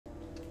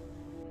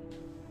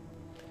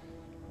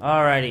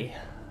Alrighty.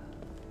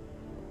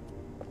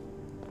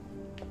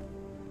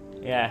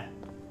 Yeah,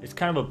 it's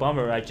kind of a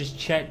bummer. I just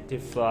checked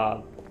if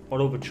what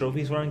all the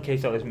trophies were in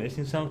case I was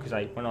missing some because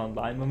I went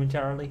offline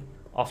momentarily.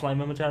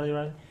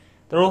 Rather.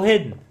 They're all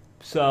hidden,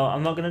 so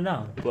I'm not gonna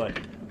know. But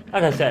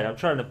like I said, I'm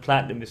trying to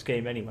platinum this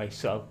game anyway.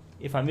 So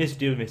if I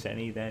do miss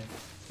any, then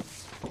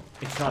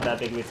it's not that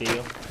big of a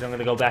deal because I'm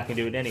gonna go back and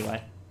do it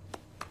anyway.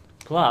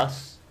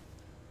 Plus,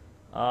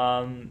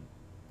 a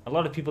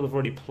lot of people have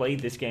already played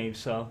this game,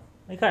 so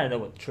I kind of know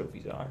what the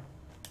trophies are.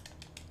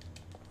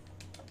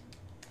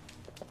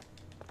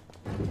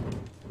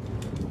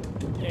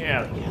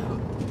 There we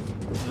go.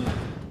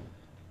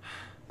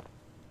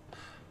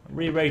 I'm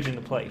rearranging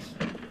the place.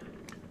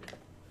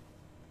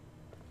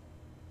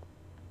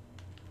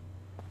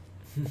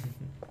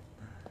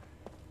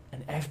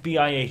 An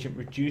FBI agent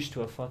reduced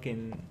to a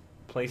fucking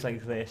place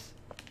like this.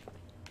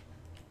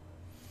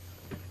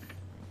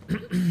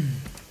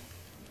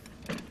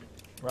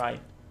 Right.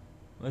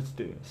 Let's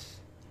do this.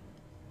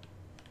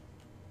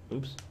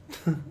 Oops.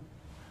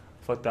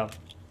 Fucked up.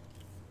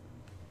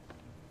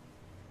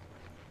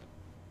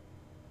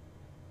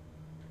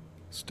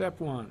 Step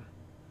 1.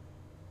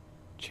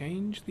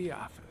 Change the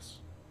office.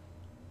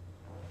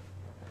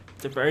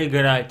 It's a very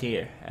good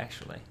idea,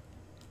 actually.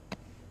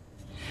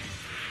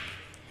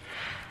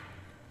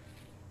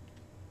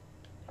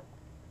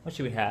 What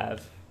should we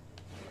have?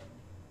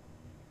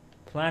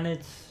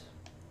 Planets.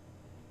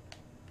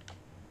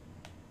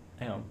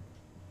 Hang on.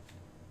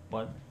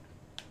 What?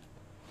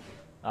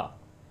 Oh.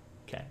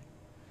 Okay.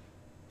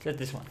 Let's get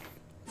this one.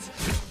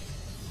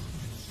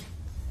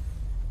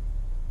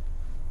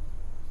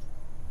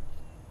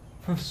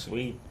 Oh,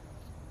 sweet.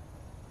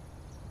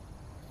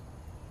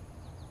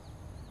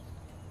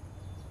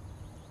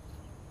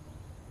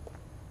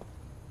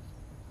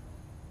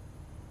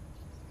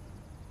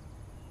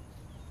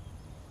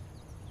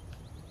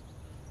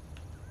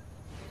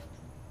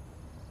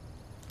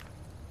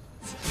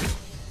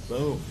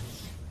 Boom.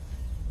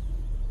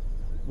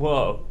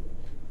 Whoa.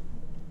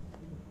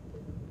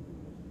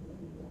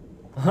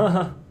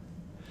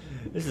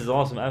 This is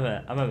awesome. I'm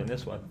having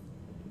this one.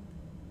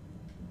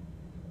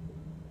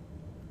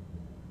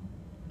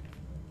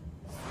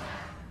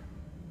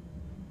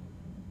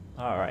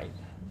 All right.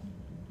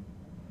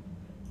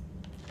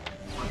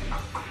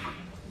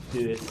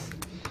 Do this.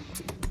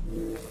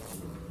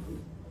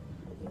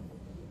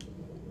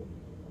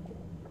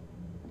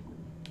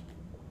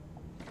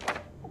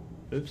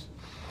 Oops.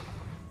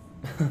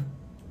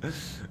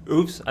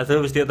 Oops, I thought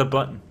it was the other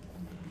button.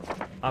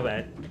 My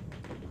bad.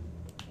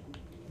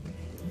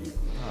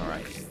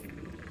 Alright.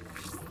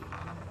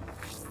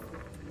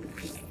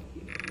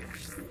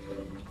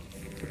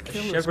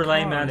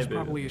 Chevrolet Malibu.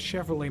 Probably a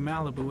Chevrolet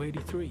Malibu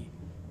 83.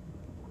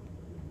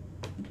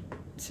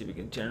 Let's see if we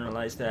can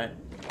generalize that.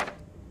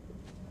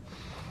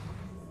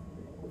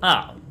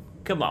 Oh,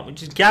 come on, we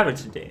just gathered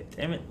today.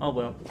 Damn it. Oh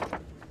well.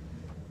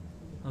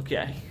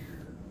 Okay.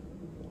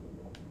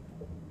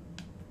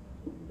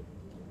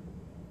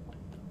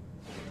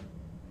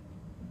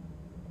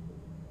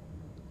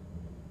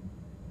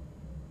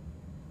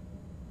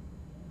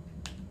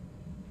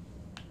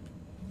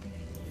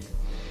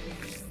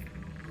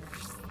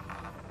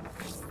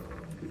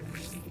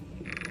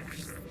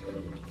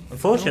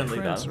 Unfortunately,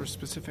 no prints though. or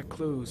specific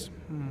clues.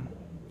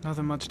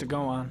 Nothing much to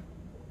go on.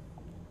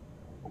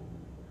 I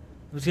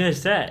was gonna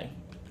say.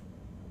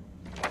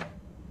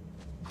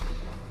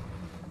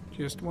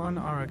 Just one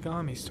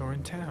origami store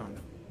in town.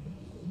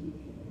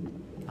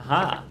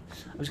 Aha.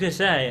 I was gonna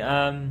say,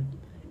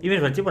 even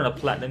if I did want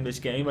to platinum this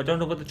game, I don't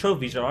know what the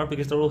trophies are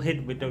because they're all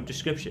hidden with no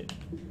description.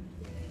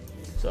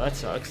 So that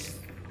sucks.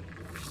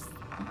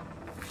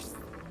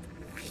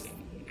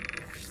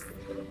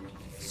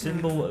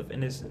 Symbol of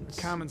innocence.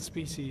 Common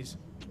species.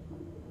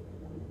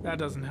 That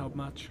doesn't help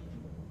much.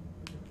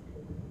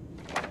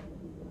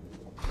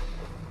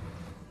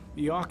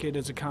 The orchid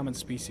is a common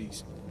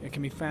species. It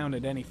can be found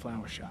at any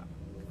flower shop.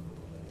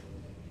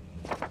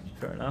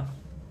 Fair enough.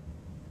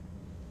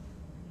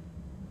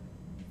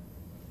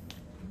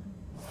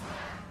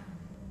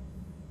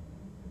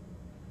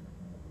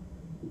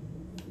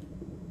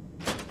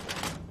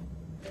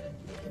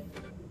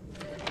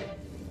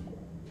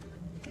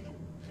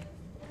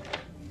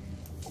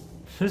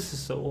 This is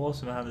so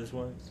awesome how this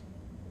works.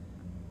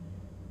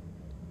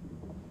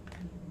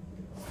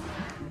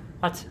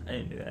 What? I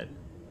didn't do that.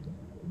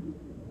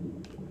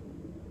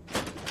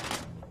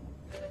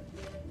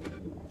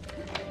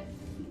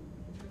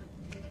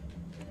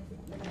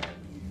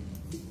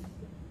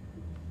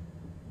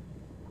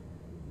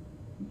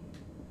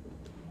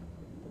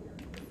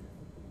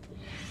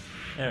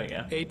 There we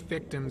go. 8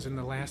 victims in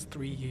the last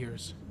 3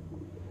 years.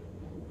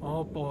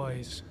 All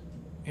boys,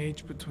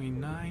 aged between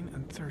 9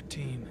 and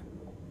 13.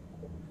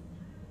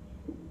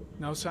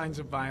 No signs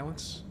of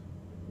violence.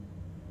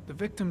 The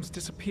victims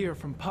disappear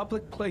from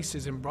public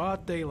places in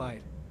broad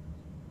daylight.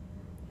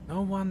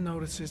 No one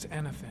notices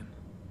anything.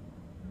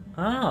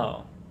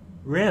 Oh,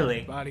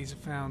 really? Bodies are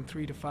found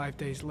 3 to 5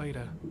 days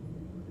later.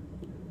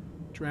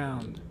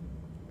 Drowned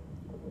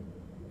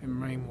in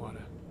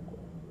rainwater.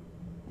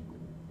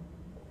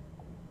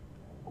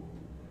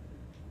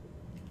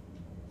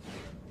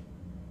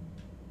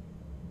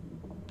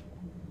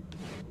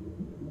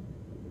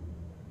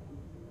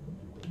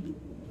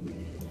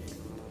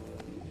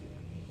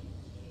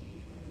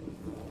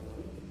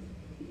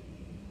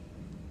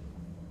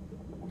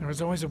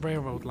 is always a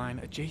railroad line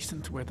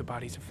adjacent to where the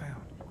bodies are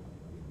found.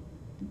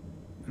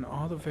 And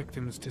all the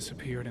victims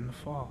disappeared in the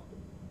fall.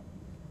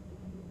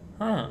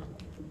 Huh.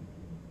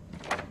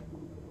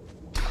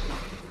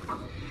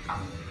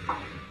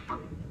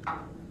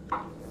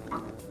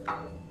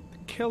 The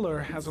killer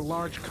has a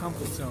large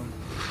comfort zone.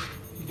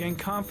 He gained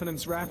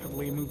confidence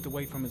rapidly and moved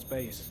away from his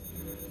base.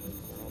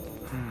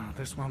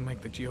 This won't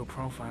make the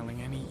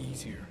geoprofiling any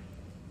easier.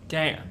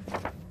 Damn.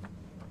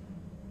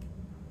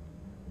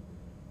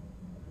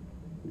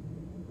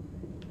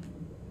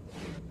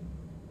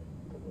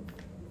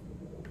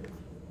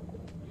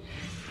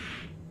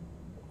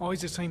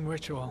 Always the same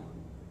ritual.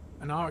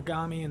 An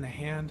origami in the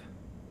hand,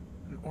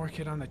 an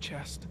orchid on the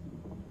chest.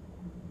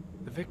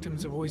 The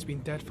victims have always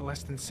been dead for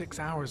less than 6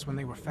 hours when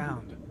they were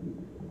found,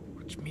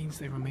 which means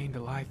they remained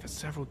alive for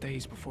several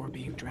days before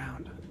being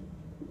drowned.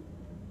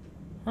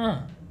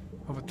 Huh.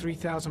 Over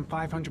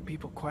 3,500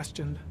 people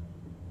questioned.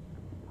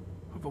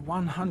 Over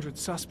 100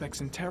 suspects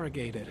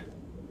interrogated.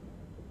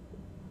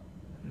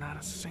 Not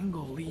a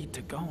single lead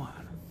to go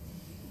on.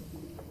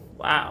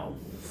 Wow.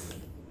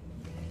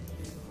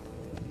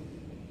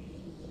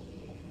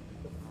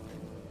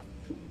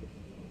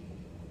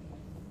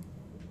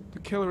 The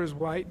killer is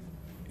white,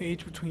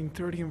 aged between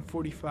 30 and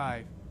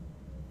 45.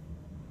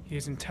 He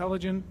is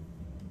intelligent,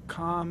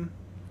 calm,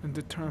 and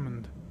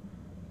determined.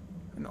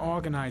 An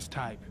organized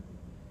type.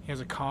 He has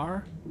a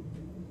car.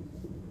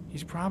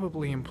 He's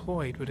probably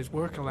employed, but his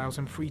work allows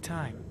him free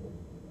time.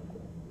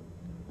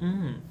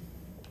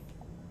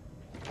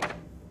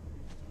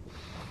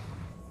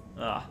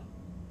 Ah.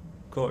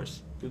 Of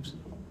course. Oops.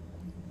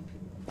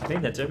 I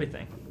think that's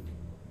everything.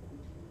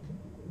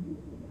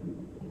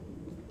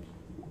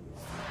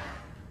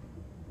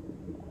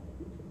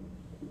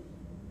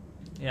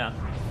 Yeah.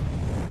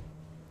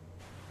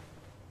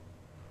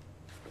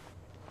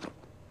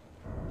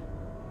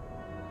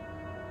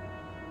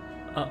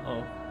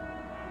 Uh-oh.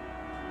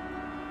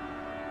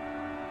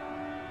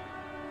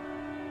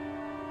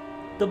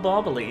 The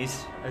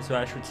Bobblies, as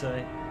I should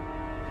say.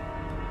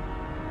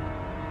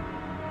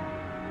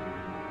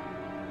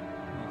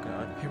 Oh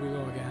god. Here we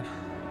go again.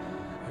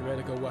 I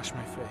better go wash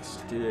my face.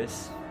 Let's do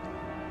this.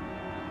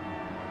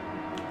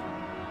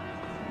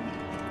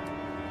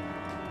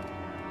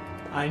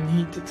 I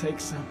need to take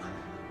some.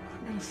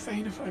 I'm gonna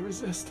faint if I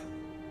resist.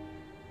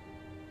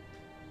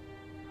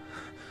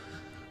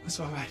 It's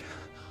all right.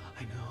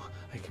 I know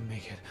I can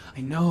make it.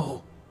 I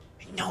know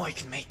I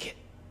can make it.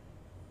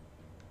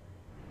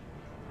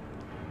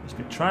 He's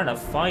been trying to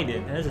fight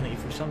it, hasn't he,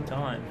 for some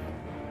time.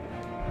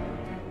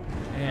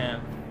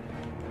 Damn.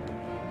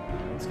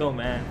 Let's go,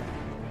 man.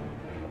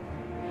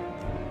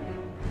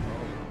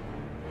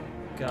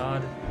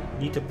 God.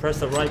 Need to press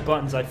the right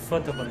buttons. I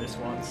fucked up on this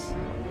once.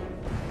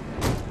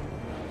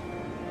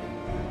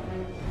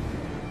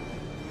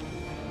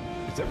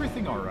 Is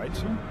everything alright,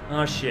 sir?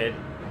 Oh shit.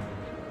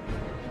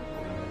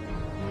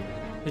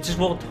 It just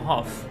walked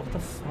off. What the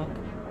fuck?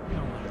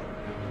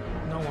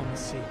 No one will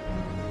see.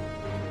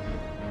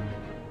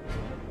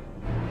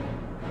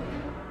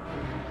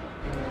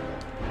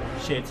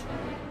 Shit.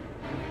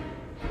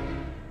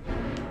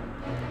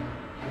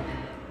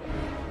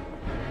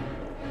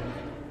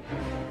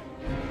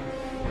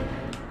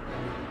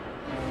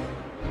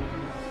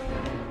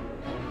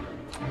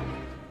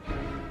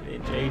 Hey,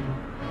 Jaden.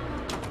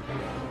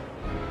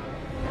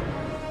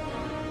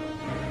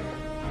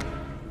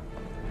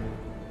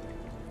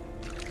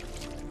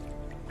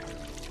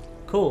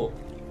 Cool.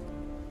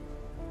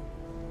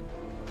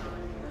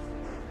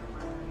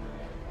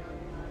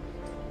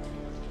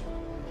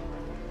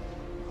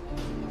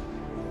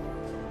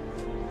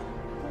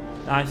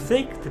 I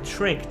think the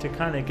trick to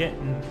kind of getting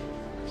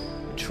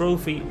a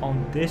trophy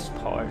on this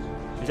part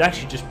is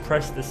actually just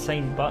press the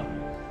same button.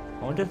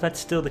 I wonder if that's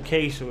still the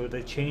case or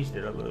they changed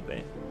it a little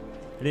bit.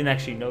 I didn't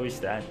actually notice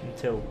that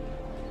until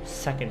the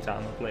second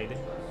time I played it.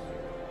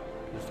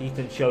 If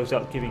Ethan shows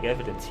up giving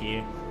evidence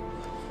here,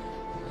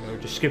 or a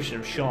description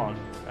of Sean,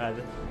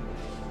 rather.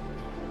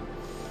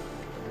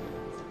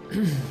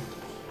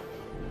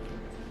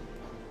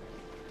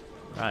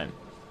 Right.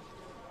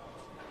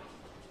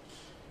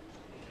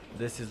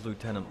 This is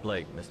Lieutenant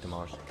Blake, Mr.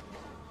 Marshall.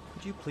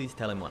 Could you please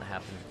tell him what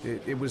happened?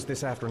 It was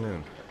this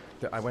afternoon.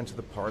 I went to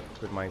the park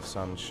with my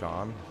son,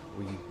 Sean.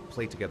 We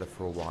played together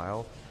for a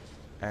while,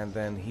 and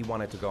then he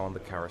wanted to go on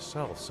the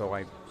carousel, so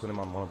I put him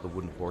on one of the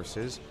wooden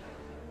horses,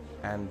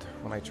 and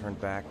when I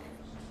turned back,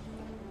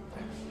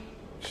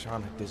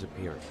 Sean had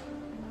disappeared.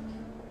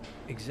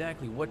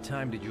 Exactly what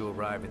time did you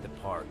arrive at the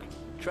park?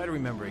 Try to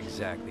remember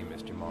exactly,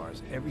 Mr.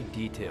 Mars. Every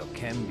detail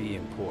can be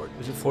important.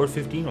 Was it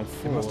 4:15 or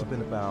 4? It must have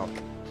been about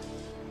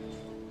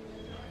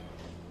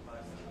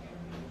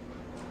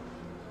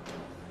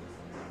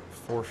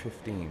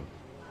 4:15.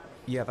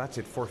 Yeah, that's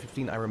it,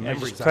 4:15. I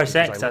remember just exactly. press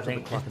X, because I looked at the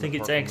think. I clock in think the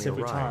it's park when X we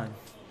every arrived. time.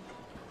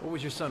 What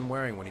was your son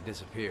wearing when he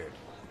disappeared?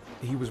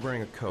 He was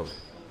wearing a coat.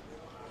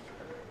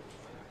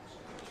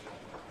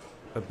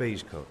 A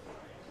beige coat.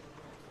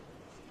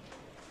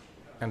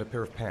 And a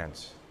pair of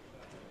pants.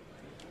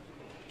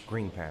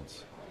 Green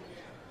pants.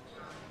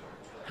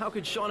 How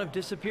could Sean have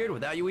disappeared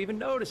without you even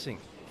noticing?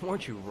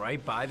 Weren't you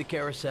right by the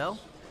carousel?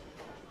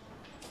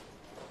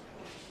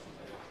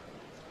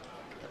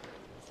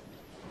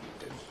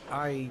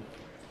 I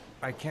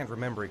can't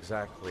remember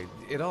exactly.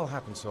 It all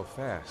happened so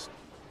fast.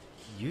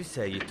 You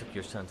say you took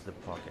your son to the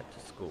park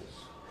after school,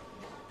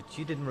 but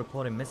you didn't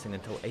report him missing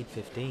until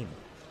 8:15.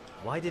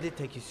 Why did it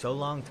take you so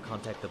long to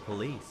contact the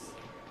police?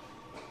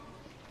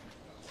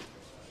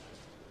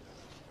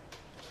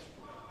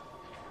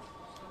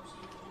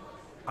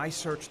 I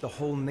searched the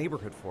whole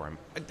neighborhood for him.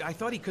 I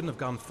thought he couldn't have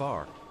gone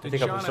far. Did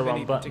think I Sean pushed the have wrong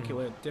any button.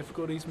 particular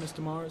difficulties, Mr.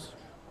 Mars?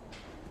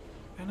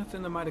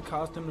 Anything that might have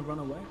caused him to run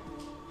away?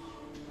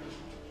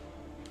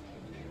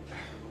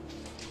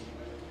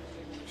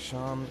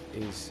 Sean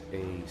is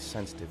a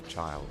sensitive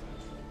child.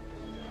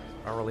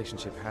 Our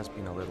relationship has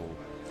been a little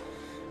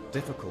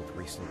difficult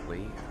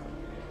recently.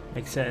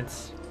 Makes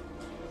sense.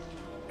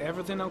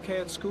 Everything okay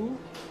at school?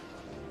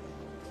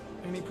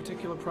 Any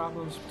particular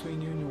problems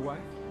between you and your wife?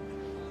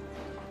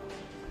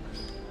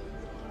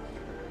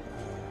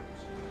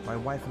 My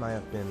wife and I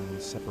have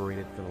been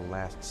separated for the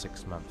last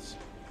 6 months.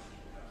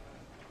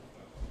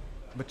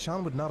 But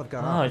Sean would not have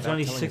gone Oh, out it's without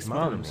only telling 6 his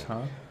mother and months, me.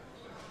 huh?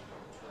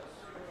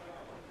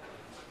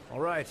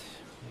 All right.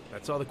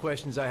 That's all the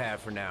questions I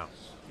have for now.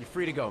 You're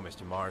free to go,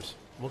 Mr. Mars.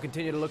 We'll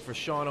continue to look for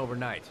Sean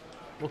overnight.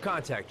 We'll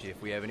contact you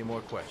if we have any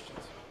more questions.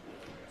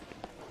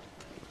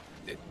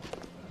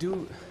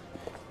 Do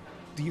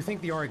you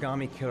think the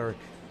origami killer...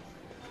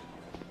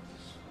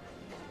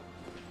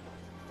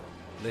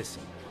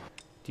 Listen,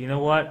 Do you know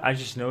what? I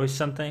just noticed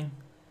something.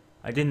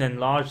 I didn't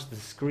enlarge the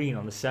screen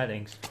on the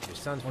settings. your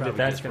son's Wonder if probably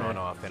that's just gonna- run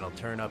off and he'll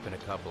turn up in a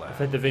couple I've hours.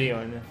 had the video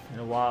in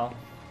a while.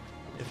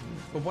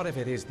 But what if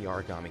it is the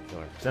origami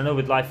killer? 'Cause I know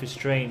with Life is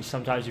Strange,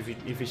 sometimes if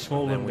you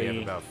small Then in we have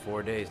the about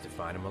 4 days to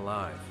find him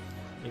alive.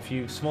 if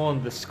you small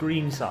in the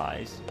screen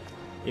size,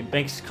 it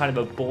makes kind of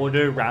a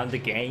border around the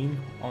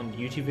game on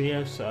YouTube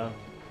videos. So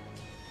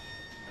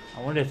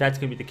I wonder if that's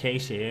gonna be the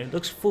case here. It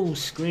looks full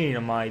screen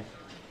on my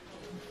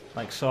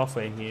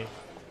software here.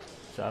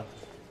 So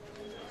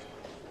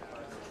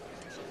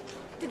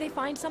Did they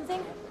find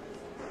something?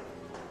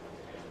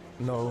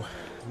 No,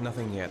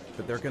 nothing yet,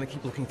 but they're gonna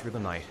keep looking through the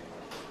night.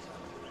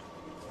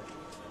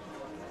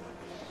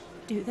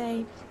 Do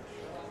they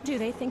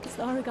think it's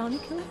the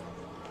origami killer?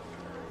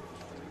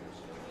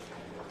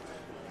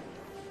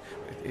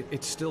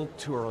 It's still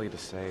too early to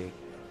say,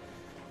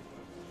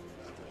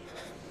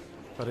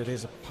 but it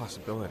is a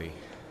possibility.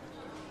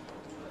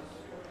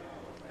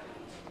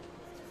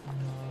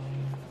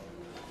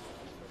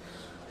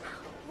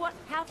 What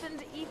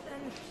happened,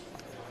 Ethan?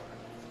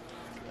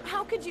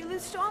 How could you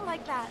lose Sean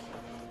like that?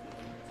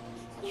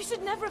 You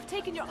should never have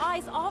taken your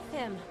eyes off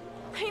him.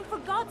 I mean, for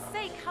God's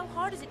sake, how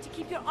hard is it to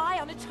keep your eye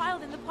on a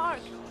child in the park?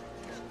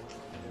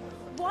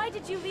 Why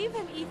did you leave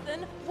him,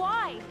 Ethan?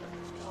 Why?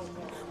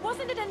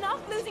 Wasn't it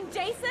enough losing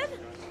Jason?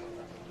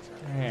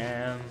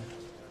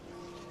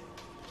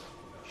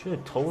 should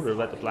have told her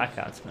about the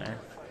blackouts, man.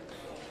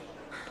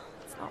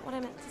 That's not what I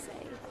meant to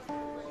say.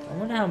 I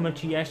wonder how much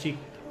he actually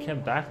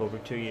came back over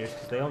 2 years,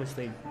 because they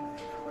obviously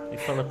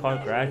fell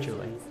apart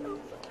gradually.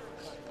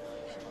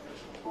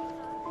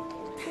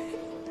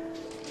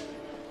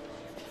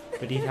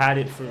 But he'd had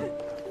it for,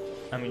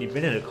 I mean, he'd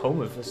been in a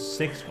coma for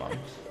 6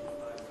 months.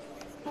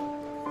 But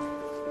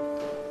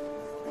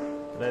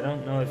I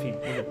don't know if he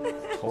would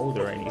have told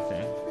her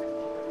anything.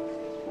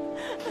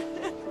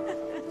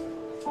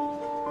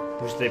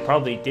 Which they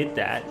probably did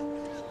that.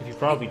 If he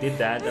probably did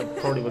that, that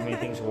probably would make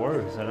things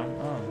worse. I don't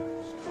know.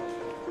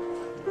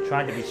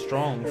 Tried to be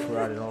strong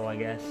throughout it all, I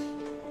guess.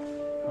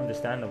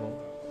 Understandable.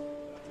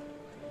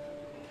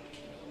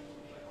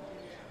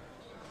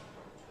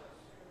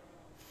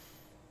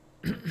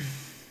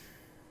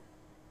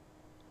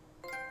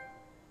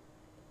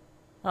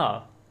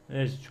 Oh,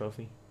 there's a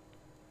trophy.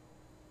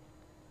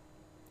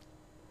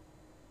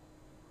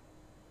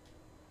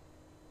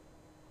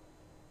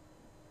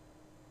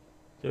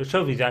 So the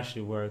trophies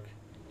actually work.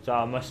 So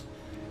I must.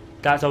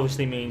 That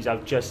obviously means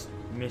I've just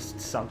missed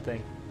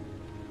something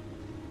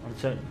on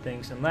certain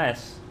things,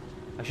 unless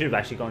I should have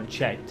actually gone and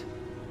checked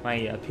my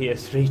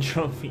PS3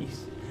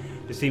 trophies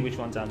to see which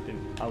ones I'll be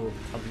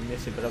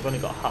missing. But I've only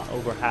got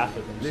over half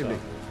of them. So.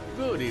 Evening.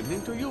 Good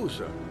evening to you,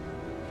 sir.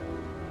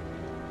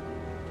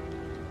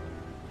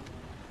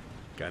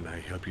 Can I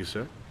help you,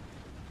 sir?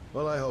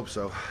 Well, I hope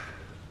so.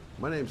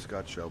 My name's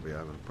Scott Shelby.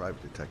 I'm a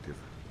private detective.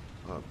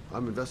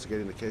 I'm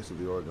investigating the case of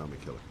the origami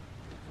killer.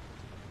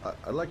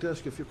 I'd like to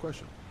ask you a few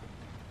questions.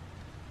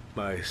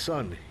 My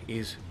son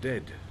is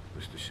dead,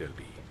 Mr.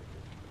 Shelby.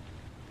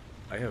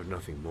 I have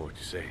nothing more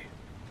to say.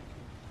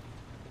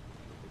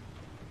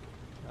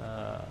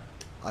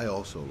 I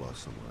also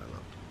lost someone I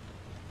loved.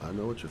 I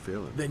know what you're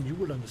feeling. Then you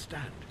will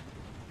understand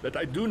that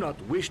I do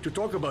not wish to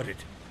talk about it.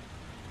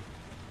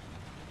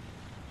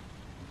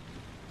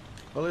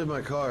 I'll leave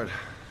my card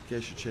in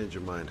case you change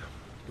your mind.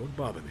 Don't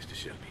bother, Mr.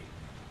 Shelby.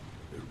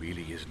 There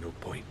really is no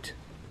point.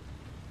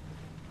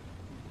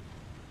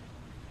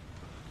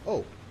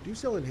 Oh, do you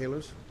sell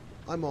inhalers?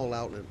 I'm all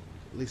out, and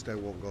at least I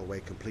won't go away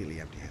completely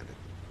empty-handed.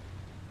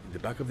 the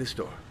back of the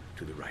store,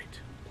 to the right.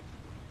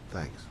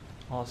 Thanks.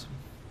 Awesome.